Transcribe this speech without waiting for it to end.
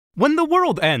When the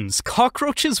world ends,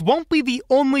 cockroaches won't be the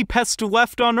only pest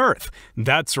left on Earth.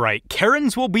 That's right,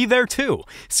 Karens will be there too.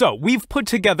 So we've put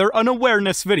together an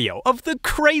awareness video of the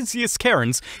craziest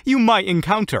Karens you might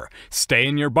encounter. Stay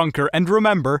in your bunker and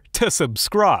remember to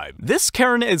subscribe. This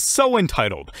Karen is so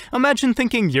entitled. Imagine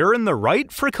thinking you're in the right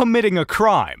for committing a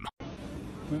crime.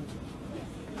 Can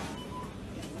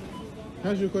I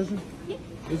ask you a question? Yeah.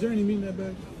 Is there any meat in that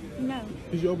bag? No.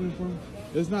 Did you open it for me?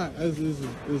 It's not. It's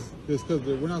because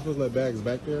we're not supposed to let bags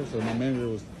back there. So my manager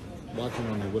was watching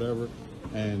on it, whatever,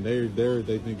 and they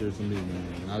think there's some meat in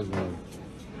there. And I just want.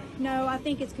 No, I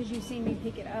think it's because you seen me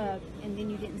pick it up and then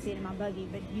you didn't see it in my buggy.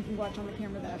 But you can watch on the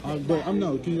camera that I put it But back. I'm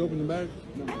no. Can you open the bag?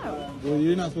 No. Well,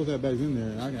 you're not supposed to have bags in there.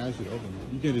 And I can ask you to open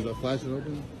it. You can't just flash it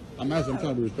open. I'm trying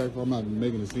to be respectful. I'm not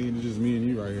making a scene. It's just me and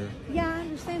you right here. Yeah, I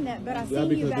understand that, but I Yeah, seen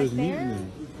you because back there's meat there. in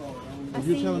there. If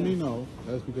you're telling me no,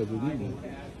 that's because there's meat in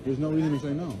there. There's no reason to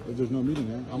say no. If there's no meat in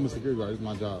there, I'm a security guard. It's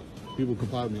my job. People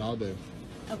comply with me all day.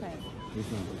 Okay.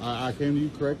 I came to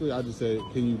you correctly. I just said,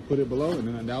 can you put it below? And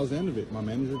then that was the end of it. My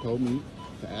manager told me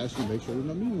to ask you to make sure there's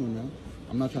no meat in there, man.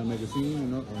 I'm not trying to make a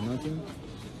scene or nothing.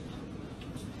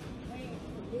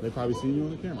 They probably seen you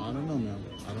on the camera. I don't know, ma'am.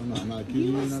 I don't know. I'm not accusing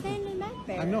you You of were nothing. standing back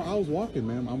there. I know. I was walking,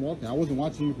 ma'am. I'm walking. I wasn't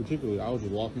watching you particularly. I was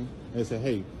just walking. They said,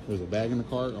 hey, there's a bag in the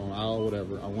cart on aisle,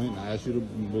 whatever. I went and I asked you to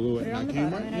below it, and I came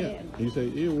right here. And you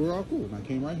said, yeah, we're all cool. And I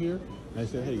came right here, and I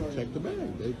said, hey, check the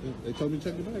bag. They told me to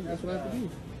check the bag. That's what I have to do.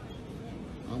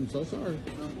 I'm so sorry.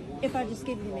 If I just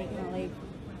give you the meat, can I leave?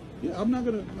 Yeah, I'm not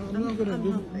gonna.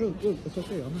 Look, it's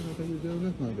okay. I'm not gonna take you to jail or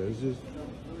nothing like that. It's just.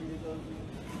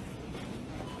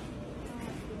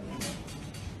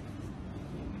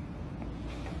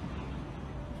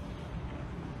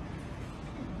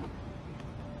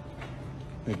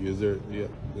 Thank you. Is there? Yeah.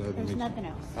 There's nothing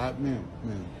else. Ma'am.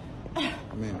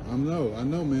 I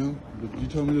know, ma'am. But you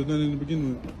told me there's nothing in the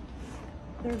beginning.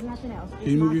 There's nothing else. Can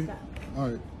you move your? All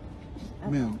right,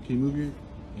 ma'am. Can you move your?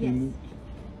 Can you move?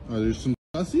 Oh, there's some.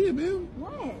 I see it, ma'am.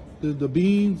 What? The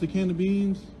beans, the can of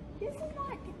beans. This is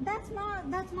not. That's not.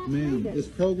 Ma'am, tomatoes. it's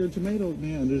Kroger tomatoes,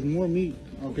 man. There's more meat.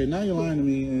 Okay, now you're lying to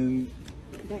me, and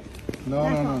no.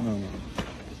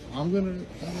 I'm gonna.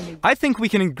 I think we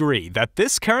can agree that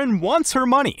this Karen wants her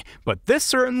money, but this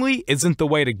certainly isn't the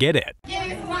way to get it.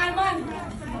 It is my money.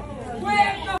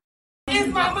 Where the is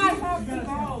my money?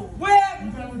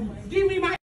 Where? Give me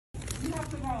my.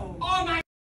 All my.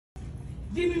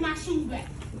 Give me my shoes back.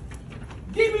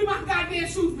 Give me my goddamn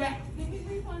shoes back.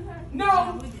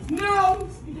 No.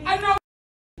 I know.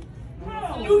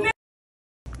 You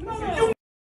never.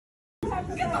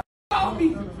 Get the off me.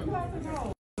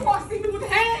 You want to see me with the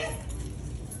hands?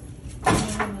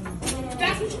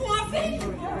 That's what you want to see?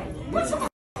 Put your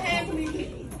hands on me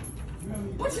again.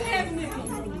 Put your hands on me again.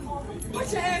 Put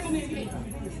your hands on me again.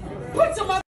 Put your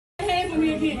hands on me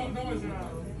again.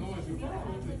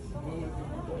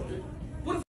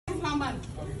 What the f is my money?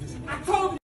 I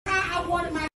told you how I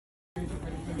wanted my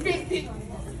fixed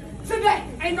today.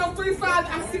 Ain't no 3-5.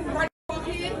 I'm sitting right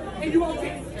here and you won't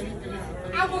fix it.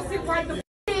 I'm going to sit right the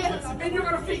here and you're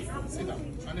going to fix it.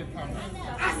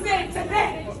 I said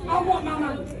today, I want my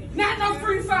money. Not no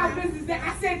 3-5 business that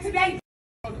I said today.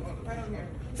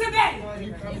 Today.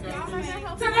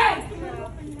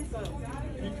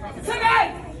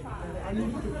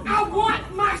 I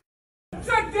want my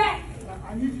today.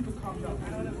 I need you to calm down.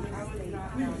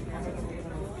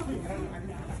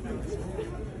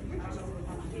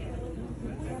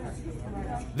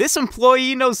 This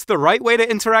employee knows the right way to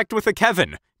interact with a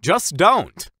Kevin. Just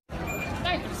don't.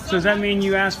 So does that mean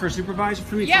you asked for a supervisor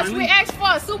for me? Yes, finally? we asked for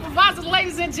a supervisor,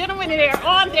 ladies and gentlemen, and they're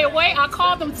on their way. I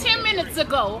called them 10 minutes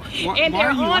ago, and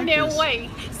they're on their way.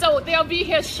 So they'll be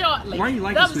here shortly. Why are you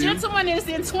like the this, ma'am? gentleman is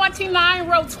in 29,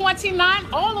 row 29,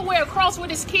 all the way across with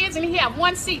his kids, and he had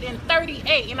one seat in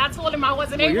 38. And I told him I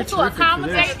wasn't able to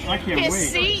accommodate his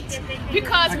seat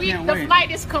because the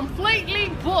flight is completely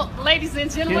booked, ladies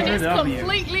and gentlemen. It's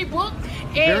completely booked.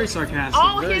 And very sarcastic.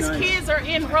 All his kids are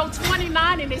in row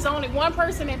 29, and there's only one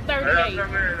person in 38.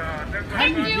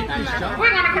 Thank you.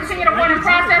 We're going to continue the boarding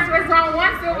process with zone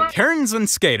 1. Karens and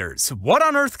skaters. What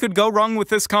on earth could go wrong with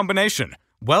this combination?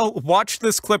 Well, watch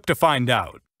this clip to find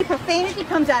out. Profanity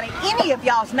comes out of any of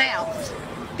y'all's mouths.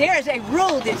 There is a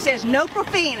rule that says no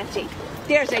profanity.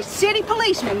 There's a city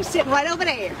policeman sitting right over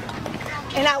there.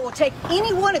 And I will take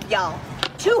any one of y'all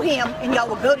to him, and y'all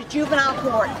will go to juvenile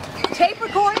court. Tape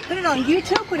record it, put it on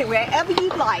YouTube, put it wherever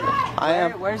you'd like.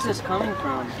 Where's this coming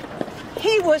from?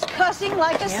 He was cussing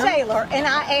like a sailor, and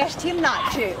I asked him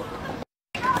not to.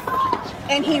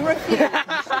 And he refused.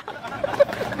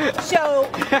 So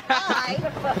I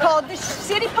called the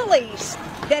city police,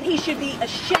 that he should be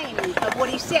ashamed of what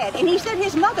he said. And he said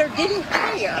his mother didn't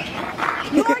care,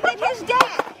 nor did his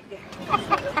dad.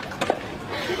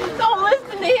 Don't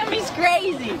listen to him, he's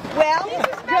crazy. Well, he's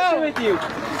just messing with you.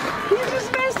 He's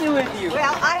just messing with you.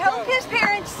 Well, I hope his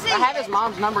parents see I have his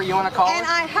mom's number, you want to call her? And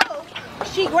I hope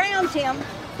she grounds him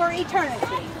for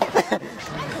eternity.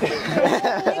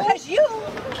 Because you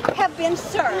have been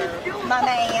served, my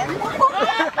man. You've been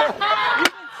served!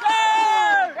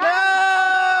 No!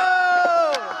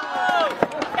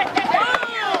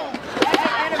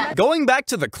 Going back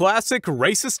to the classic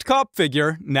racist cop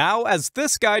figure, now as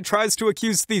this guy tries to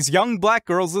accuse these young black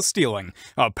girls of stealing.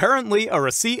 Apparently, a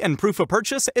receipt and proof of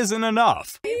purchase isn't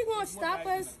enough. He's gonna stop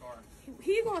us.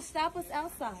 He's gonna stop us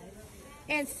outside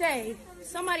and say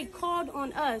somebody called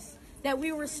on us that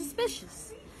we were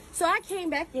suspicious. So I came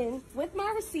back in with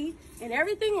my receipt and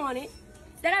everything on it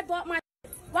that I bought my.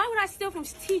 Why would I steal from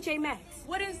TJ Maxx?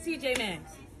 What is TJ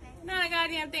Maxx? Not a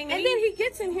goddamn thing. And then he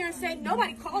gets in here and said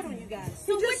nobody called on you guys.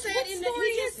 So he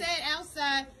just said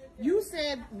outside. You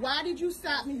said, why did you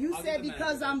stop me? You said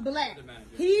because I'm black.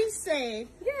 He said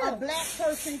a black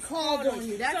person called on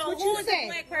you. That's what you said. So who was the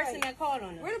black person that called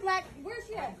on us? Where's the black? Where's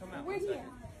he at? Where's he at?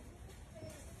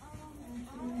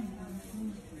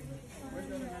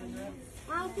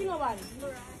 I don't see nobody.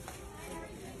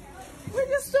 We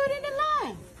just stood in the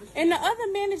line. And the other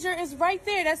manager is right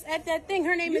there. That's at that thing.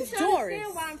 Her name is Doris. You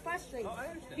understand why I'm frustrated.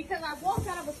 Because I walked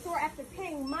out of a store after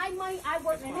paying my money. I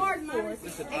worked hard for it.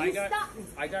 Listen, and you stopped me.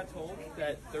 I got told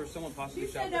that there was someone possibly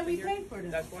shoplifting. She said that we paid for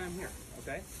this. That's why I'm here,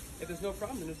 okay? If there's no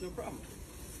problem, then there's no problem.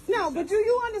 No, but do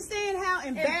you understand how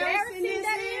embarrassing this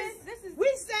is?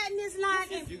 We sat in this line.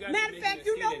 And, matter of fact,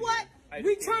 you know what?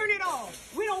 We turn it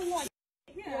off. We don't want it.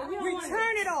 Yeah, we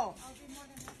turn it off.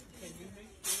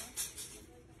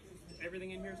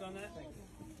 Everything in here is on that?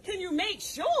 Can you make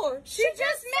sure? She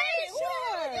just made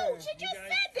sure. She just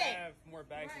said that. I have more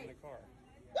bags in the car.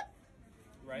 What?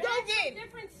 Right? Go get it.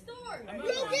 Different story.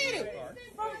 Go get it.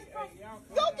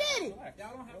 Go get it.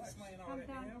 Y'all don't have to explain all that.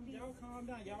 Y'all calm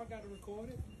down. Y'all got to record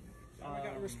it. Y'all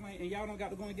got to explain, and y'all don't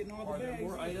got to go and get no other bags. Are there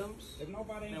more items? If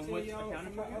nobody ain't tell y'all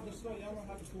from the other store, y'all don't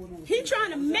have to pull no. He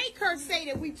trying to make her say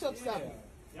that we took something.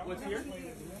 What's here?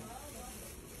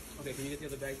 Okay, can you get the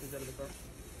other bags out of the car?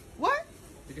 What?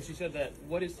 Because she said that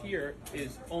what is here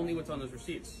is only what's on those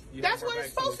receipts. That's what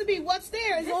it's supposed to be. What's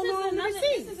there is only on the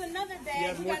receipt. This is another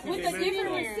bag with a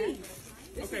different receipt.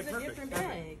 This is a different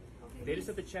bag. They just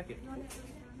have to check it.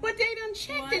 But they done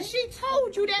checked it. She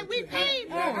told you that we paid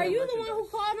for it. Are you the one who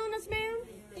called on us, ma'am?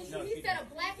 No, he said a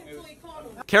black employee called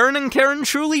on us. Karen and Karen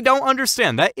truly don't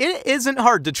understand that it isn't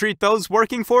hard to treat those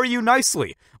working for you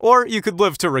nicely, or you could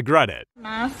live to regret it.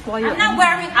 I'm not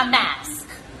wearing a mask.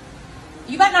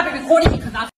 You better not be recording me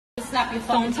because I'll slap your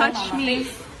phone. Don't touch me.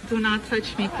 Do not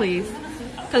touch me, please.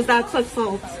 Because that's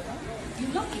assault.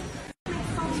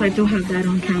 So I do have that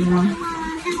on camera.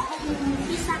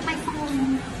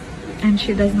 And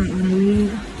she does not want to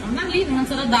leave. I'm not leaving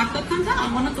until the doctor comes out.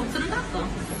 I want to talk to the doctor.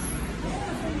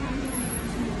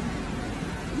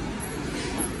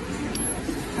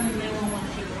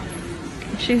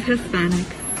 She's Hispanic.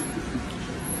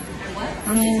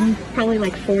 Probably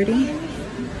like 40.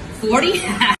 40? So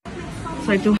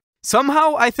I do.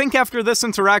 Somehow, I think after this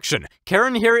interaction,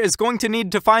 Karen here is going to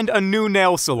need to find a new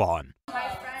nail salon. My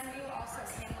friend who also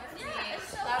came with me,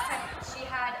 last time she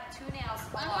had 2 nails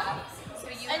fall off. So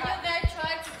you guys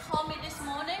tried to call me this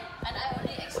morning, and I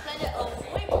already explained it a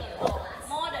week ago,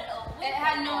 more than a week. It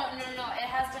had no. It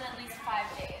has been at least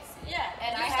 5 days. Yeah,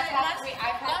 and I've had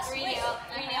 3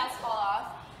 nails fall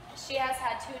off. She has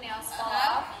had 2 nails fall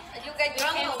off. You get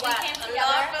drunk or what? A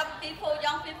lot of people,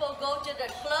 young people, go to the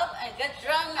club and get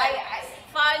drunk. 5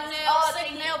 nails,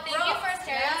 6 nails. Thank you for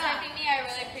stereotyping me. I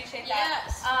really appreciate that.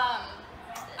 Yes.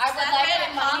 I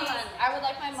would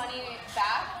like my money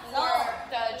back for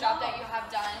the job that you have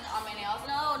done on my nails.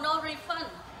 No refund.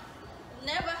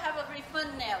 Never have a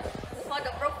refund nail for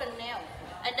the broken nail.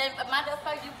 And then, a matter of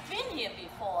fact, you've been here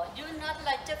before. You're not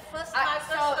like the first time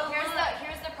customer. So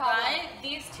here's the problem. Right?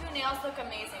 These 2 nails look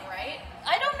amazing, right?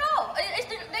 I don't know. They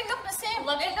look the same.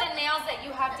 Look at the nails that you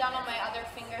have done on my other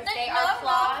fingers. They are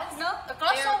claws. No, the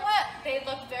claws are what? They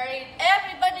look very...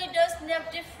 Everybody does nail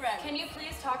different. Can you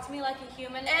please talk to me like a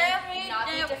human and not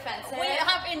be defensive? We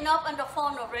have enough on the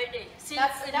phone already.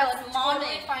 That's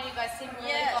totally fine. You guys seem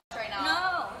really close right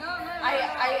now. No.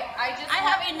 I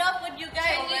have enough with you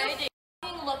guys already.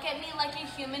 Look at me like a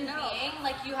human being,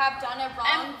 like you have done a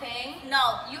wrong thing.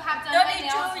 No. You have done my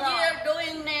nails wrong. 32 years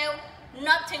doing nail,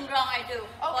 Nothing wrong I do.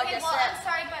 Okay, well, I'm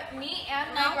sorry, but me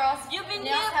and my girls, you've been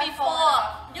nails here have before. fallen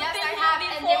off. You've Yes, been I here have,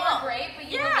 before. and they were great, but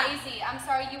you were lazy. I'm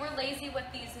sorry, you were lazy with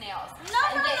these nails. No.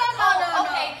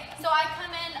 Okay, so I come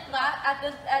in at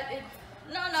 2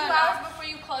 hours before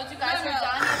you close. You guys are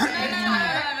done.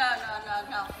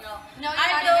 No.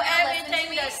 I do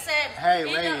everything they said. Hey,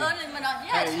 in lady. the early minute.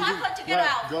 Yes, Hey, how could you get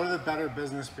out? Go to the Better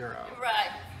Business Bureau.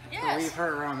 Right. Yes. Leave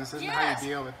her alone. This isn't how you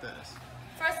deal with this.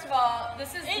 First of all,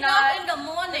 this is It's not in the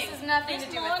morning. This is nothing to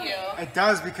do with you. It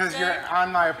does because you're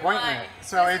on my appointment.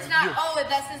 So This it's is not. you. Oh,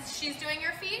 she's doing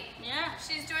your feet. Yeah.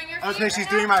 She's doing your feet. Okay, she's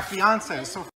doing my fiance.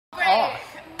 So Great. off.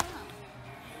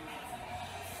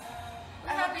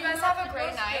 I hope you guys have a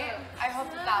great night. I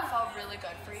hope that felt really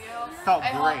good for you. Felt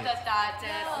I great. hope that did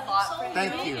a lot for you.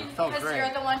 Thank you. Felt Because great.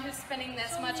 you're the one who's spending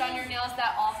this much on your nails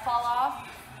that all fall off.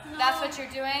 That's what you're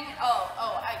doing?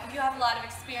 You have a lot of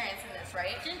experience in this,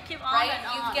 right? Just keep on right? and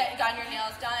on. You've gotten your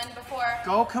nails done before.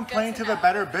 Go complain to the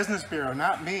Better Business Bureau,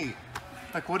 not me.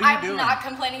 Like, what are you doing? I'm not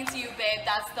complaining to you, babe.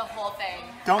 That's the whole thing.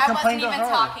 Don't complain to I wasn't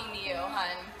her. even talking to you,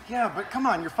 hun. Yeah, but come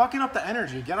on, you're fucking up the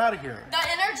energy. Get out of here. The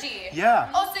energy. Yeah.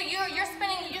 Oh, so you're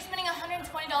spending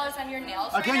 $120 on your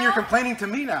nails right Again, now? you're complaining to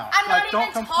me now. I'm like, not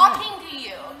even talking to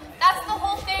you. That's the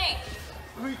whole thing.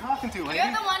 Who are you talking to, lady?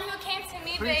 You're the one who came to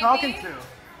me, Who baby. are you talking to?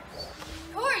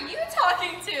 Who are you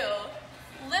talking to?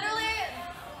 Literally.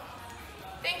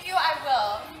 Thank you. I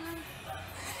will.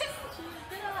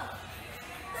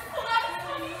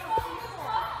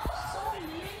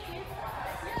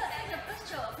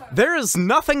 There is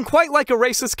nothing quite like a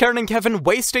racist Karen and Kevin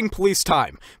wasting police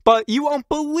time, but you won't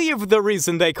believe the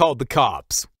reason they called the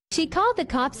cops. She called the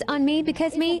cops on me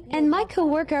because me and my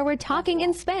coworker were talking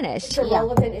in Spanish. It's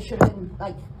irrelevant. It should have been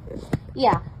like.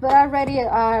 Yeah, but I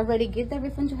already give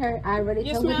everything to her. I already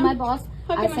told with my boss.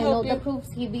 I sent all the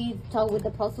proofs. He be told with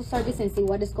the postal service and see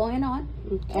what is going on.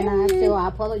 Okay. And I still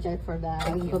apologize for the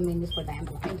inconvenience for the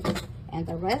ambulance. And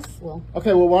the rest, well.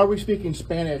 Okay, well, why are we speaking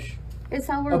Spanish? It's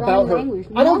our about own her. language.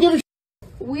 I don't give a shit.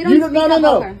 We don't speak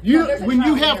about her. You when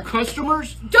you have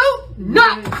customers, do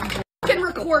not fucking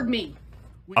record me.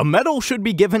 A medal should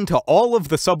be given to all of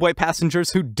the subway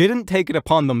passengers who didn't take it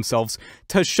upon themselves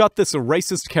to shut this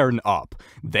racist Karen up.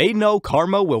 They know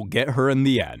karma will get her in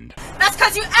the end. That's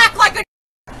because you act like a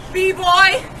B-boy.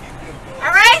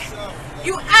 Alright?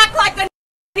 You act like a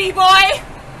B-boy.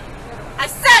 I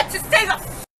said to stay the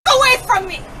f away from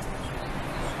me.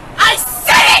 I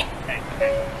said it!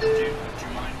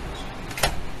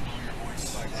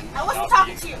 I wasn't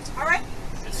talking to you, alright?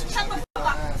 Shut the f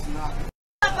up.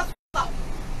 Shut the f up.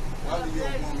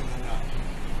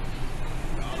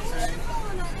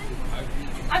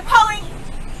 I'm calling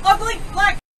ugly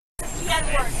black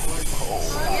N-word.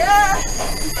 Yeah.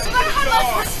 I'm gonna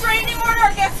have a restraining order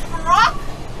against Barack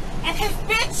and his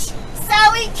bitch,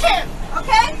 Sally Kim,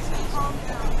 okay?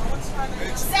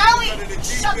 Sally,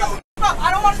 shut the f up.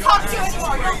 I don't want to talk to you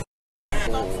anymore.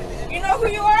 You know who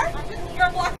you are? You're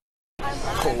a black.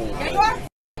 Yeah, you are?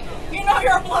 You know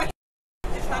you're a black.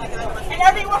 And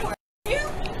everyone who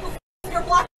you're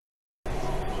black.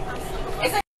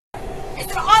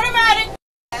 It's an automatic.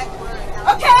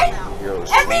 Okay?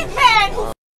 Every man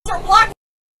who your black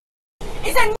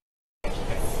is a.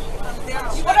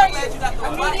 What are you? A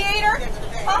mediator?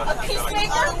 Huh? A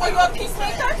peacemaker? Are you a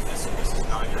peacemaker?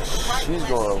 She's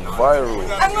going viral.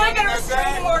 I'm going to get a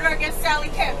restraining order against Sally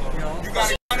Kim.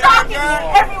 She's stalking me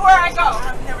everywhere I go.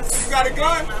 You got a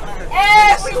gun?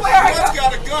 Everywhere I go. You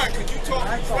got a gun because you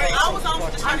talking crazy.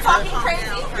 I'm talking crazy?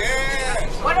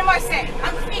 Yeah. What am I saying?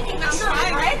 I'm speaking the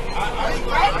truth, right?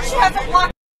 Right? She has a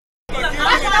black. Not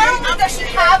only does she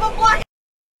have a black,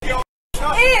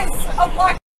 is a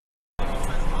black.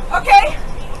 Okay?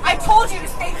 I told you to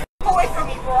stay away from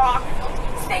me, Barack.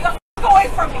 Stay the away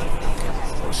from me.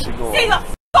 Stay the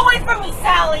away from me,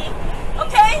 Sally.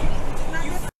 Okay?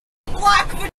 You black.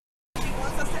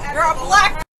 You're a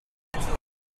black.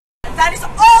 That is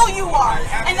all you are.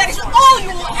 And that is all you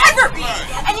will ever be.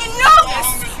 And you know this,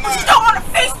 but you don't want to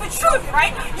face the truth,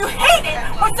 right? You hate it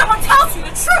when someone tells you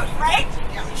the truth, right?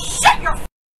 Shut your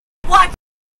black.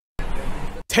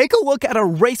 Take a look at a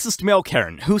racist male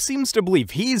Karen who seems to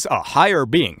believe he's a higher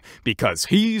being because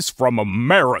he's from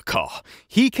America.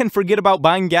 He can forget about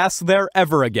buying gas there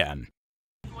ever again.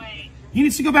 He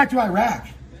needs to go back to Iraq.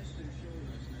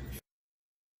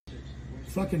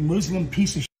 Fucking Muslim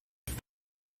piece of shit.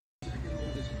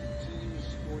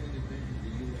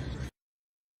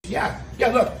 Yeah,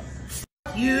 look.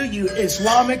 Fuck you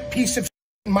Islamic piece of shit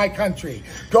in my country.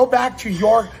 Go back to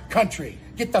your country.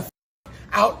 Get the fuck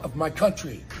out of my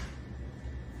country.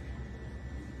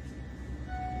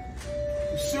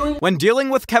 As soon doing. When dealing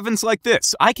with Kevins like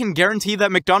this, I can guarantee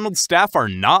that McDonald's staff are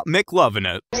not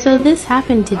McLovin' it. So this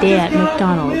happened today at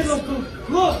McDonald's.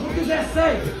 Look, what does that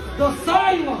say? The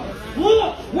silence.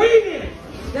 Look, read it.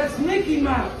 That's Mickey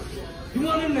Mouse. You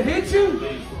want him to hit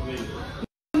you?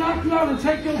 Knock you out and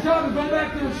take your job and go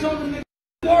back there and show them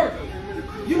the work.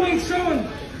 You ain't showing.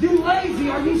 You lazy.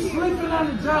 Are you sleeping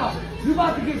on the job? You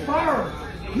about to get fired.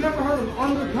 You ever heard of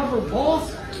undercover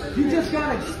boss? You just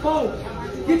got exposed.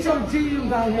 Get your GM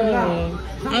down here now.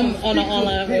 I'm on the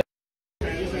online.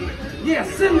 Yeah,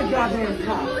 send the goddamn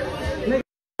cop. Nigga,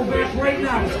 go back right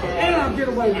now. And I'll get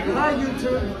away with it. I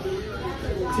YouTube.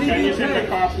 Can you check the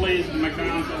car, please?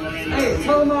 Hey,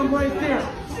 tell them I'm right there.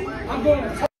 I'm going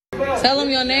to tell them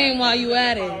your name while you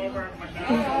at it.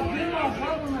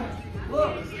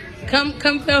 Come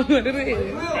tell me what it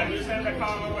is. Can you send the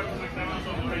car over to McDonald's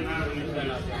on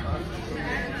the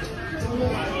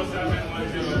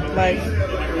Like,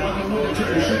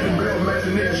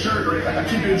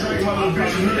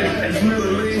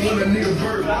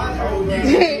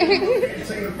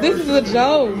 this is a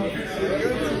joke.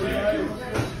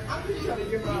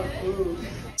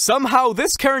 Somehow,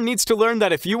 this Karen needs to learn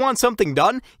that if you want something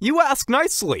done, you ask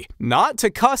nicely, not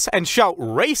to cuss and shout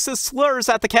racist slurs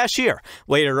at the cashier.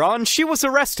 Later on, she was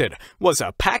arrested. Was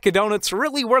a pack of donuts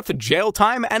really worth jail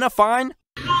time and a fine?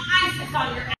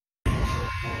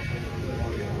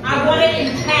 I want it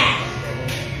in cash.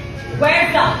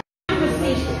 Where's the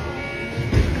receipt?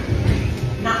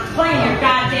 Not playing your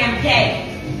goddamn game.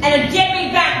 And then give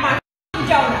me back my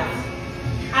donuts.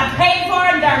 I paid for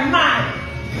them, they're mine.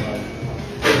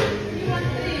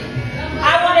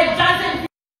 I want a dozen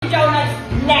donuts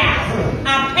now. I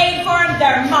paid for them,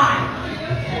 they're mine.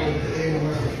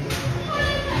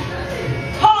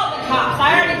 Call the cops. I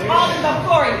already called them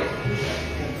before you.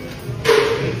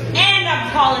 And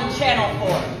I'm calling Channel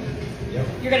 4.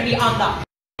 You're going to be on the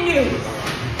news.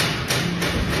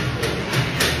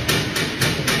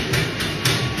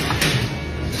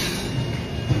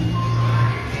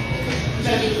 You're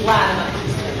going to be glad about it.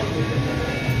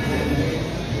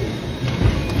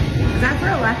 Is that for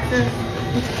Alexis?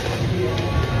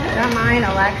 Is that mine,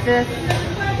 Alexis?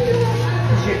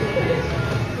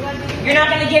 You're not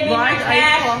going to give me my large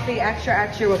cash? iced coffee,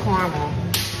 extra with caramel.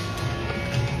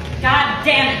 God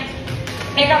damn it.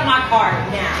 Pick up my card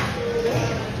now.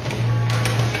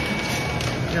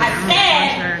 No, I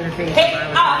said, pick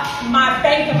up my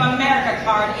Bank of America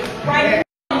card. It's right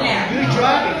in there. You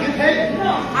driving, you pay.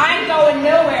 I'm going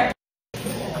nowhere.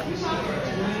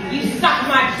 You suck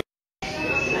my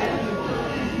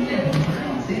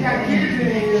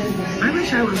I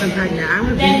wish I wasn't pregnant. I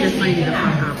would beat this lady the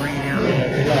fuck up right now.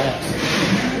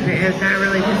 If that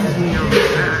really pisses me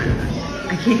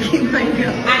off, I can't keep my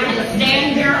nose. I can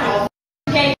stand here all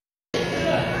day.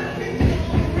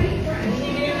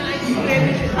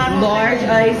 Large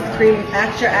iced cream,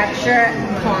 extra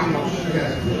caramel.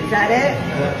 Is that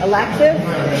it? Alexis?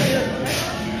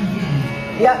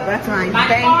 Yep, that's mine. My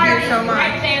Thank card you so is much.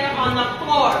 right there on the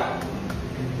floor.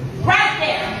 Right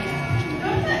there.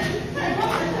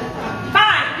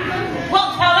 Fine.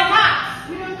 We'll tell the cops.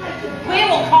 We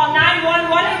will call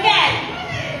 911 again.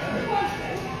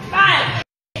 Fine.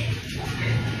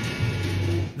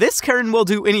 This Karen will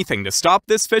do anything to stop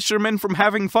this fisherman from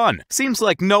having fun. Seems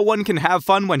like no one can have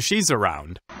fun when she's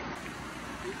around.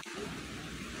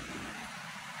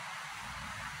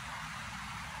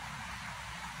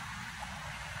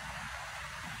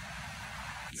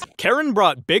 Karen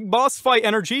brought big boss fight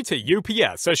energy to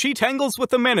UPS as she tangles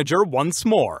with the manager once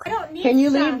more. Can you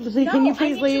leave? Can you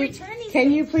please leave?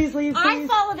 Can you please leave, please? I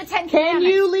follow the 10 commandments. Can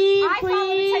you leave, I follow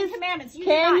the 10 please? commandments. You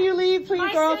Can do not. you leave, please,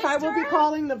 My girls? I will be sister,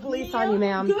 calling the police on you,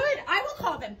 ma'am. Good. I will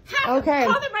call them. Have Okay.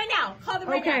 them. Call them right now. Call them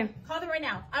right Okay. now. Call them right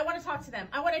now. I want to talk to them.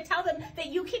 I want to tell them that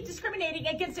you keep discriminating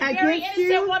against a Against very innocent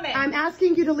you, woman. I'm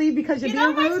asking you to leave because you're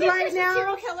being rude right now.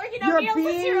 Serial killer. You know, You're Neil's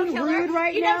a serial being killer. rude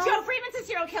right you know, now. Joe Freeman's a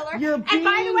serial killer. You're and by the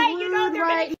being way, you know rude they're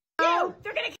right going to now. you.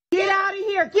 They're going to Get out of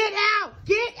here. Get out.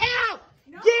 Get out.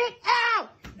 Get out.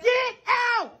 Get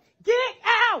out. Get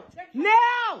out.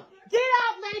 Now. Get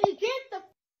out, lady. Get the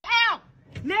out.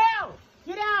 Now.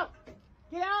 Get out.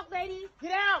 Get out, lady.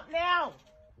 Get out now.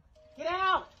 Get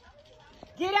out.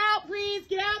 Get out, please.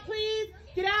 Get out, please.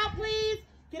 Get out, please.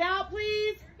 Get out,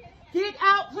 please. Get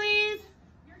out, please.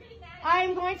 I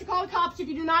am going to call the cops if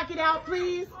you do not get out,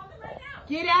 please.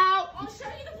 Get out.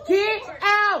 Get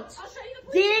out.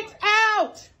 Get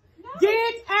out.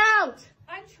 Get out.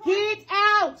 Get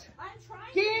out.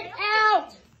 Get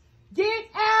out. Get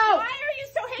out. Why are you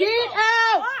so hateful? Get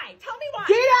out. Why? Tell me why.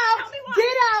 Get out. Tell me why.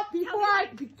 Get out before I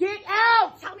get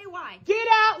out. Tell me why. Get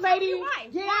out, lady. Tell me why.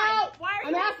 Get Why? out. Why are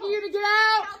I'm you asking hateful? you to get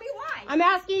out. Tell me why. I'm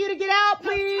asking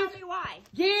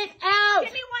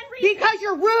Because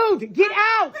you're rude. Get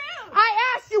out.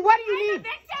 I asked you, what do you need?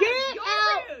 Get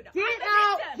out. Get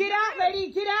out. Get out,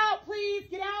 lady. Get out, please.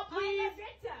 Get out, please.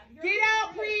 Get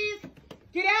out, please.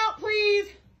 Get out, please.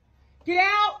 Get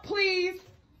out, please.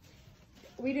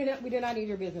 We did not need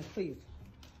your business, please.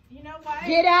 You know what?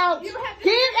 Get out. You have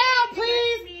Get out,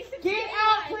 please. Get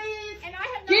out, please. And I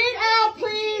have Get out,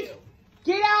 please.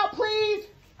 Get out, please.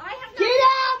 I have Get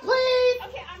out, please.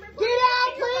 Okay, I'm reporting Get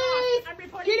out, please. I'm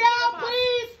reporting Get out,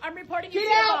 please. I'm reporting you Get to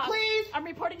your out, boss. please. I'm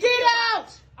reporting you Get to your out.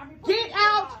 boss. I'm reporting Get you to your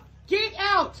out. boss. Get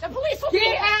out. The police will Get be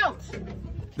here. out.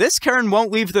 This Karen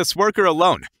won't leave this worker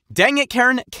alone. Dang it,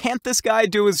 Karen, can't this guy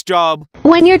do his job?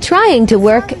 When you're trying to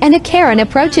work and a Karen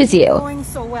approaches you. Going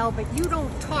so well, but you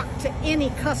don't talk to any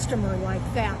customer like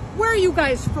that. Where are you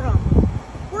guys from?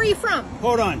 Where are you from?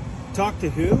 Hold on. Talk to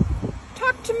who?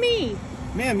 Talk to me.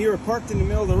 Ma'am, you were parked in the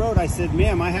middle of the road. I said,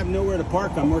 ma'am, I have nowhere to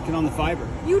park. I'm working on the fiber.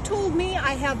 You told me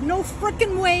I have no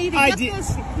frickin' way to get this.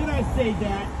 Did I say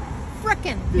that?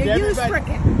 Frickin'. You use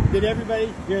frickin'. Did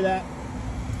everybody hear that?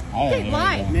 Okay,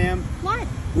 lie. Ma'am, Lie.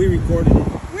 we recorded it.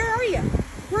 Where are you?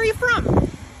 Where are you from?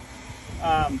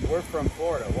 We're from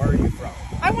Florida. Where are you from?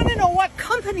 I want to know what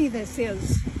company this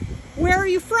is. Where are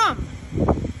you from?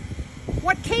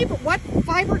 What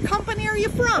fiber company are you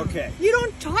from? Okay. You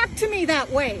don't talk to me that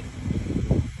way.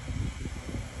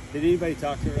 Did anybody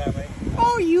talk to her that way?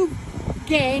 Oh, you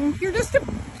gang. You're just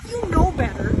you know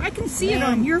better. I can see it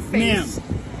on your face. Ma'am,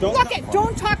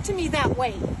 don't talk to me that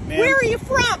way. Where are you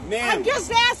from? Ma'am. I'm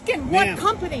just asking what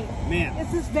company. Ma'am.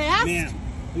 Is this Vast? Ma'am.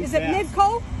 Is it Vast?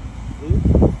 Midco?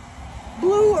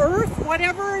 Blue Earth,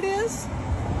 whatever it is?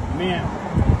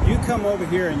 Ma'am, you come over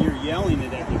here and you're yelling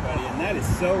at everybody, and that is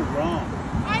so wrong.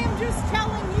 I am just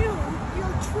telling you,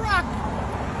 your truck,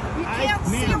 you can't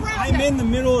see around I'm it. in the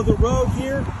middle of the road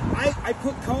here. I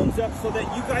put cones up so that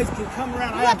you guys can come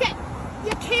around. Look at,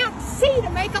 you can't see to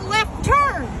make a left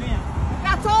turn.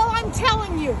 That's all I'm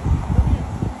telling you.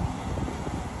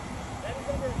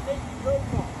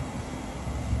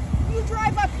 You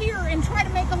drive up here and try to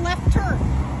make a left turn.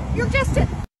 You're just a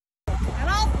and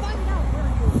I'll find out where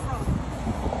you're from.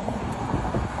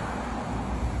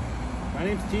 My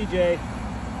name's TJ.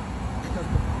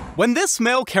 When this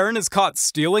male Karen is caught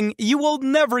stealing, you will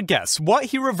never guess what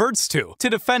he reverts to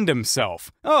defend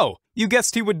himself. Oh, you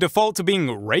guessed he would default to being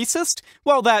racist?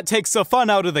 Well, that takes the fun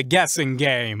out of the guessing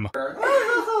game.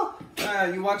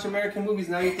 You watch American movies,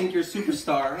 now you think you're a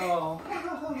superstar. Oh.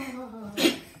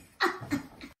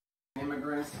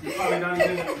 Immigrants. You're probably not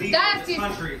even legal in this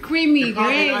country. Discrimination.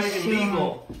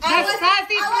 That's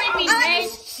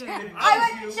discrimination.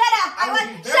 Shut up! I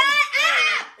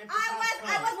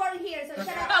was born here, so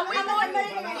shut up. I'm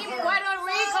Puerto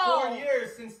Rico. 4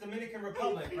 years since Dominican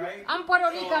Republic, right? I'm Puerto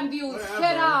Rican, dude.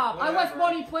 Shut up. I was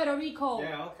born in Puerto Rico.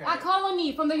 Yeah, okay. A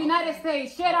colony from the United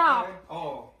States. Shut up.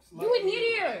 Oh. You an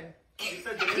idiot.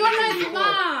 You're not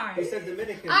smart. You said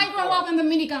Dominican. I grew up in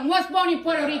Dominican. Was born in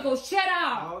Puerto Rico. Shut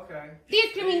up. Oh, okay.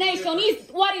 Discrimination is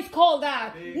what is called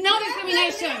that. No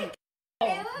discrimination.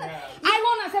 I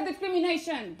won't accept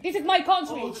discrimination. This is my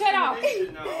country. Shut up.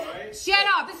 Shut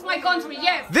up. This is my country.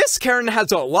 Yes. This Karen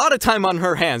has a lot of time on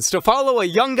her hands to follow a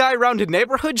young guy around a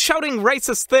neighborhood shouting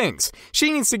racist things.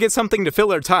 She needs to get something to fill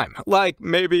her time, like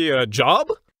maybe a job?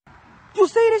 You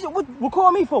see this? What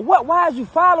call me for what? Why is you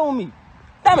following me?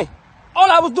 Damn it. All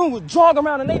I was doing was jogging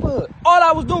around the neighborhood. All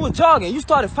I was doing was jogging. You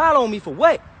started following me for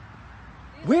what?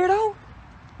 Weirdo?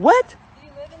 What? Do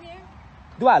you live in here?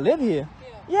 Do I live here?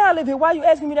 Yeah, I live here. Why are you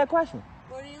asking me that question?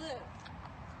 Where do you live?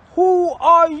 Who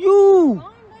are you?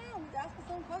 Calm down. Ask us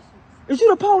some questions. Is you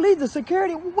the police, the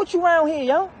security? What you around here,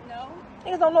 yo? No.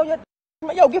 Niggas don't know your...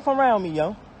 Yo, get from around me,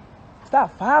 yo.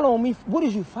 Stop following me. What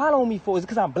is you following me for? Is it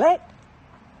because I'm black?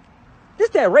 This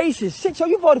that racist shit, yo.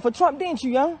 You voted for Trump, didn't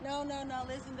you, yo? No.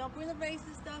 Listen, don't bring the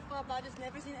racist stuff up. I just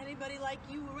never seen anybody like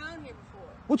you around here before.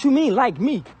 What you mean, like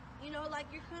me? You know, like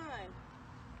your kind.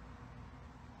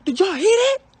 Did y'all hear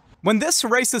that? When this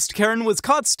racist Karen was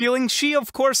caught stealing, she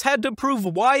of course had to prove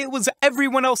why it was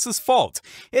everyone else's fault.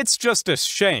 It's just a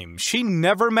shame she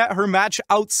never met her match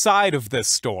outside of this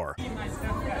store.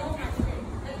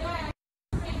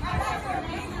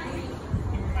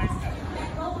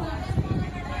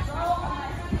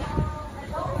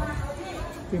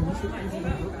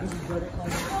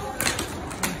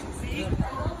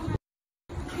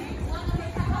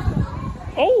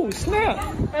 Oh, snap!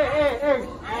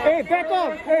 Hey, back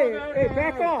off! Hey,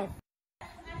 back off!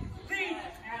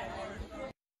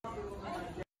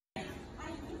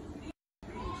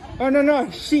 Oh, no,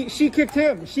 she kicked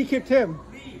him. She kicked him.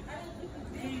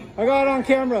 I got it on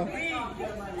camera.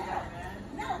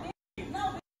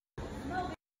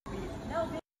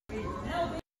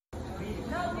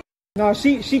 No,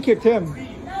 she kicked him.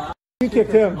 She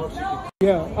kicked him.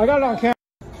 Yeah, I got it on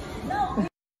camera.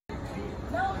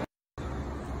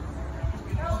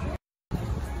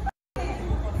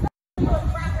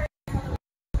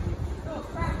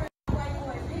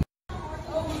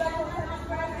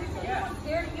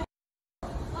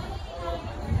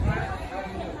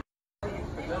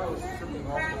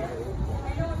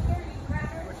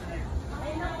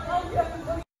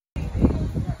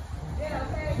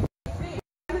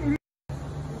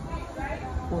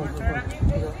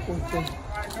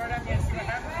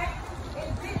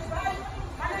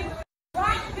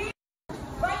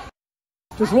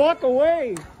 Just walk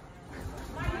away.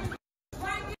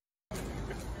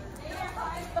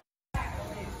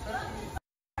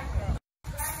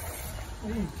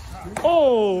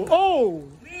 Oh, oh.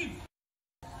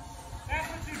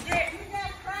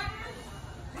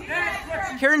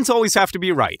 Karens always have to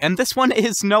be right, and this one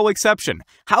is no exception.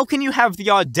 How can you have the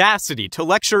audacity to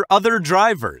lecture other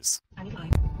drivers?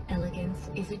 Elegance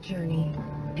is a journey.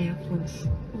 Air Force.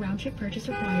 Round-trip purchase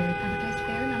required. Advertised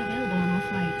fare not available on all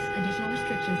flights. Additional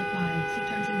restrictions apply. See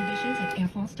terms and conditions at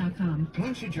airforce.com.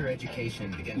 When should your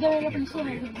education begin helping your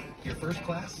career? Your first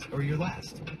class or your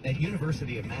last? At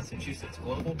University of Massachusetts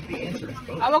Global, the answer is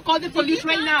both. I will call the police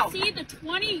right now. See the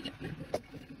 20.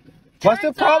 What's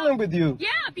the problem with you? Yeah,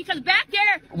 because back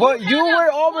there. What? You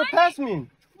were over past me. 20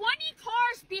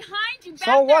 cars behind you. Back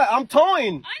So what? there. I'm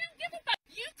towing. I don't give a fuck.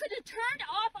 You could have turned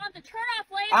off on the turn-off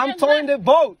lane. I'm and towing left. the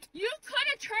boat. You could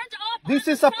have turned off. This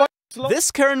is a slow.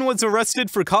 This Karen was arrested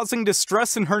for causing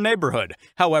distress in her neighborhood.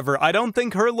 However, I don't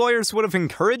think her lawyers would have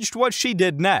encouraged what she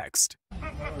did next.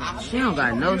 She don't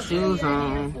got no shoes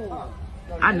on.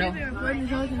 I know.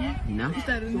 No.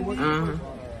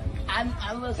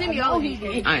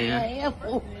 I am.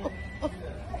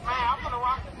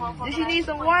 Does she need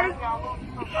some water?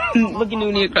 Look at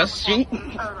Noonie across the street.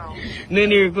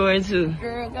 Noonie recording too.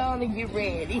 Girl, go on and get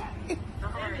ready.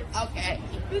 Okay.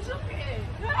 It's okay.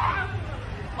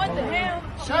 What the hell?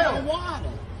 She on water.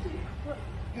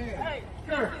 Hey,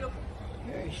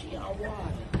 she on water.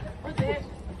 What the hell?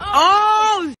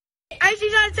 Oh! Ain't she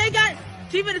trying to take out?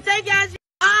 She finna take out.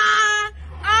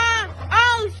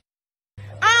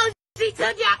 She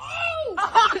took out.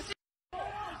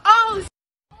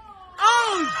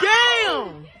 Oh,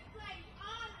 damn.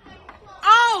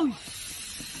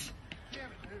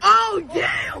 Oh,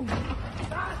 damn.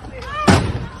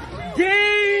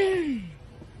 Damn.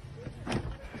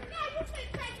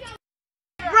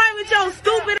 Right with your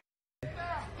stupid.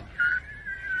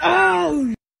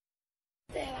 Oh.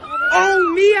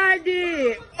 Oh, me, I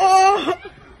did. Oh.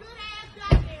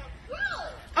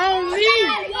 Oh, me.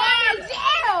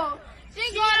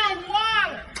 She got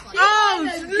water. Oh,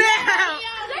 snap.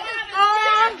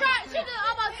 She could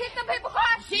almost hit the paper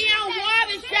car. She on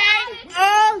water, Shay.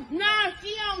 Oh. No,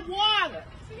 she on water.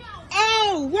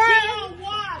 Oh, what? She on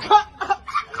water.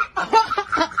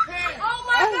 Oh,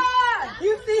 my God.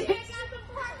 You see?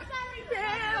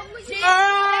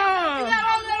 Oh. You got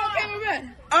all that on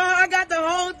camera? Oh, I got the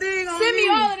whole thing on Send me me.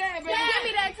 all of that, bro. Send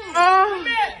me that, too. Oh. Come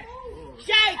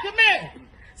here. Shay, come here.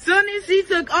 Soon as she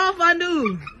took off, I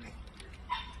knew.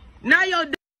 Now your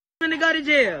gonna go to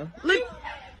jail. Look.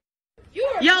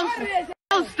 Yo,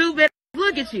 stupid.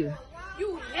 Look at you.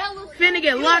 Finna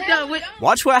get locked up with.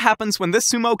 Watch what happens when this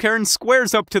sumo Karen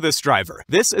squares up to this driver.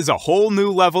 This is a whole new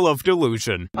level of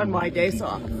delusion. On my days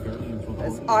off.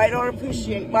 Because I don't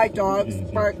appreciate my dogs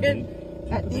barking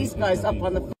at these guys up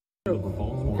on the roof.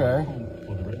 Okay.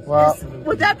 Well,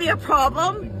 Would that be a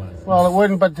problem? well, it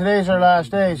wouldn't, but today's our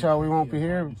last day, so we won't be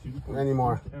here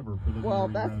anymore. Well,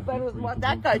 that's better than what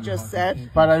that guy just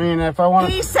said. But I mean, if I want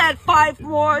He said 5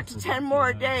 more to 10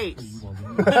 more days.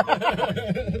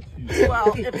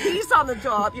 Well, if he's on the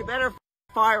job, you better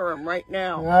fire him right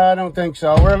now. I don't think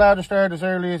so. We're allowed to start as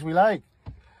early as we like.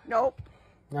 Nope.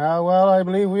 Well, I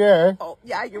believe we are. Oh,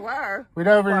 yeah, you are. We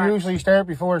never usually start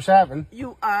before 7.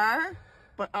 You are,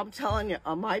 but I'm telling you,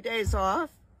 on my days off,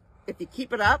 if you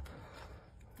keep it up,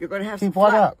 you're going to have Keep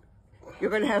what up? You're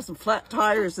going to have some flat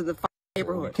tires in the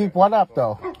neighborhood. Keep what up,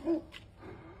 though?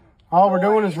 All we're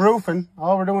doing is roofing.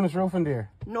 All we're doing is roofing, dear.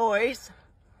 Noise.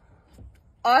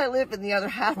 I live in the other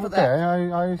half of Okay, that.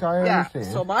 I understand.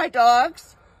 So my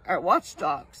dogs are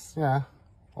watchdogs. Yeah.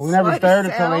 We So never I started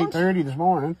till sound- 8:30 this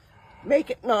morning. Make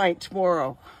it 9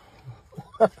 tomorrow.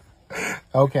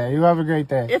 Okay, you have a great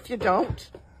day. If you don't,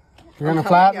 You're going to I'm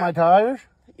flatten telling my tires?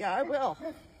 yeah, I will.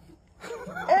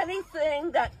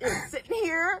 Anything that is sitting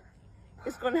here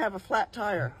is going to have a flat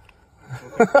tire.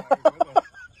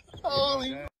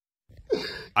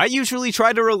 I usually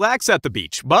try to relax at the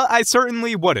beach, but I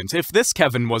certainly wouldn't if this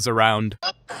Kevin was around.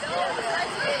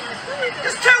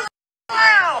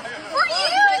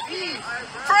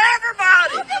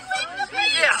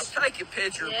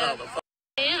 picture,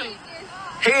 motherfucker.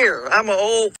 Here, I'm an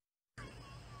old.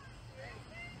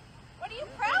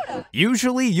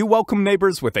 Usually, you welcome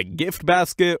neighbors with a gift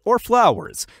basket or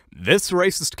flowers. This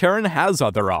racist Karen has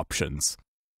other options.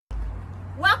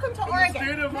 Welcome to Oregon.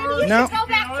 Maybe you No. should go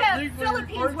back to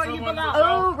Philippines where you belong.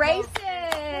 Oh,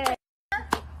 racist.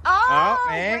 Oh,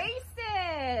 and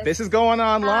racist. this is going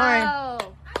online.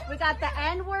 Oh, we got the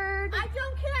N-word. I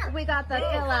don't care. We got the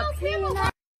Filipino.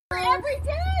 Every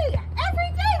day.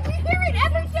 Every day. We hear it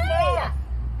every day.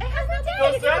 It has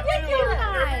nothing to do with you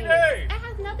guys. It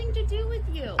has nothing to do with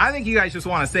you. I think you guys just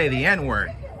want to say the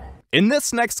N-word. In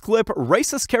this next clip,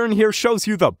 racist Karen here shows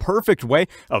you the perfect way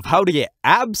of how to get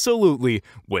absolutely,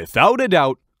 without a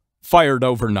doubt, fired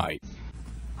overnight.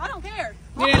 I don't care.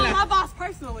 I'll call my boss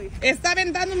personally. Está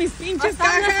aventando mis pinches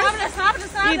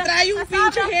cajas y trae un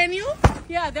pinche genio.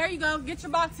 Yeah, there you go. Get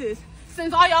your boxes.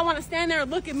 Since all y'all want to stand there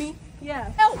and look at me,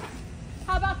 yeah. Help.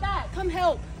 How about that? Come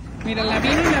help. Mira, la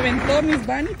vino y me aventó mis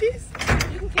vanities.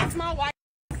 You can kiss my wife.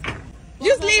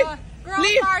 Just leave. Girl,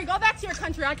 leave. I'm sorry. Go back to your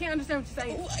country. I can't understand what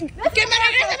you're saying. Que me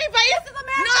regrese